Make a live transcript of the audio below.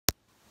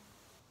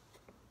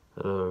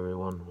Hello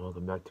everyone,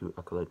 welcome back to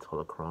Acolytes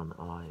Holocron.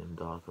 I am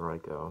Doc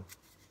Ryko.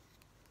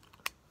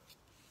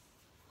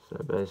 So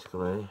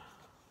basically,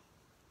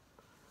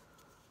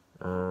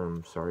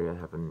 sorry I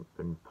haven't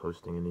been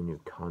posting any new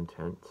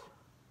content.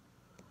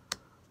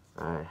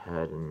 I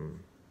had a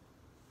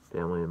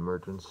family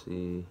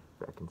emergency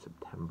back in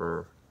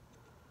September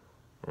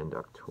and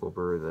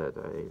October that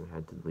I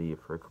had to leave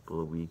for a couple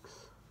of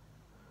weeks.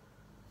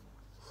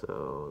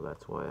 So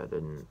that's why I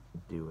didn't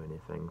do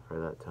anything for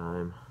that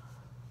time.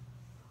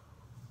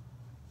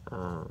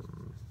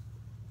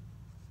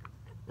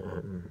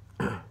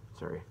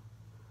 Sorry,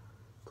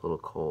 it's a little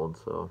cold,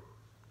 so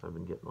I've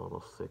been getting a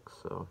little sick,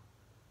 so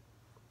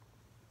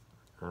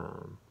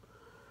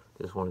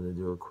just wanted to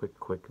do a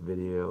quick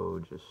video,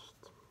 just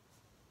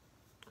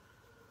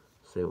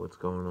say what's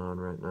going on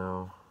right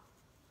now.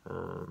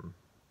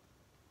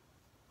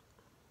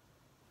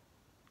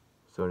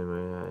 So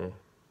anyway, I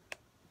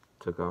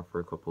took off for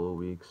a couple of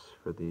weeks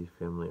for the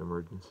family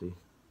emergency,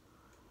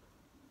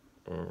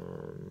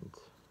 and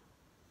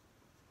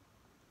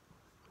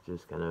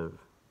just kind of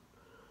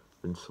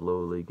been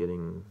slowly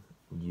getting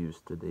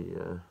used to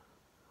the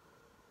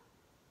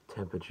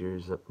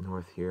temperatures up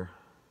north here,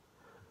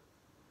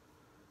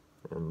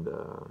 and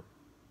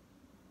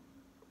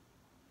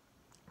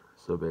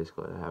so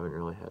basically I haven't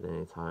really had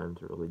any time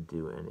to really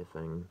do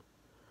anything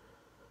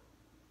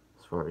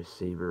as far as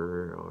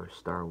Saber or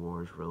Star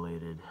Wars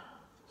related,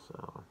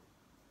 so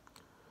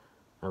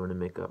I'm going to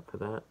make up for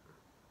that.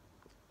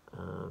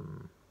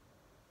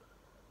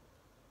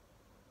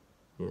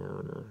 You know,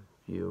 in a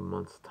few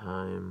months'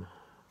 time,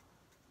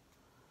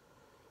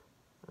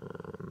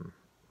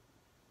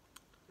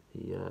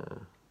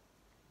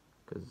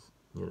 because,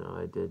 you know,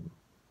 I did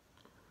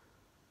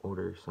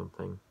order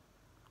something,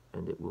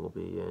 and it will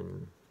be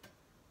in,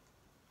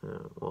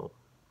 well,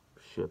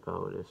 ship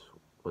out is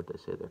what they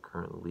say their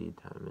current lead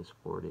time is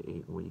 4 to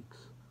 8 weeks,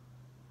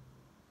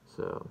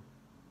 so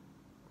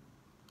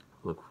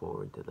look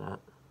forward to that.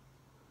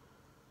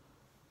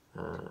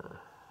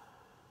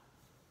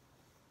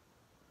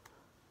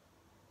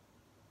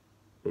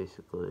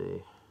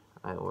 Basically,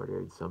 I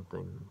ordered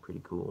something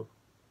pretty cool,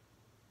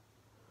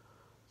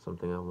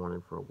 something I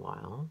wanted for a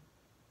while.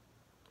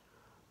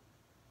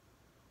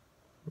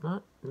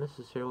 Not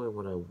necessarily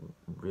what I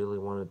really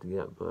wanted to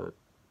get, but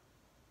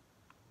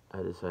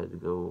I decided to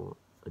go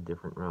a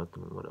different route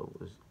than what I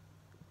was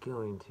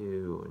going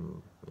to,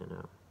 and you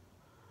know.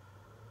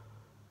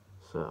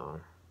 So,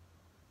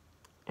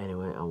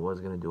 anyway, I was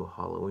going to do a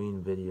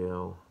Halloween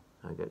video.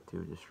 I got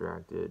too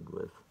distracted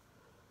with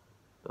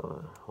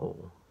the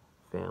whole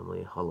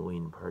family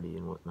Halloween party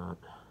and whatnot.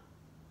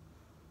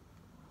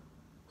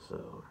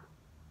 So,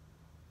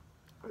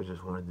 I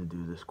just wanted to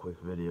do this quick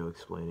video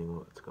explaining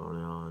what's going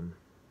on.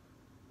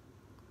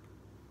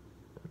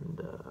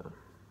 And,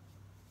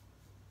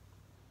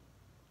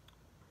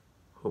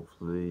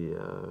 hopefully,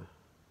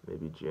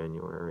 maybe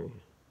January,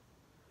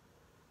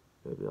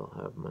 maybe I'll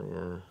have my,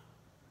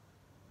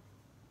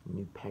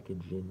 new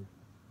package in.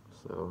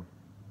 So,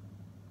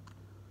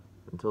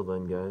 until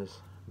then,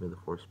 guys, may the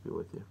Force be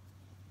with you.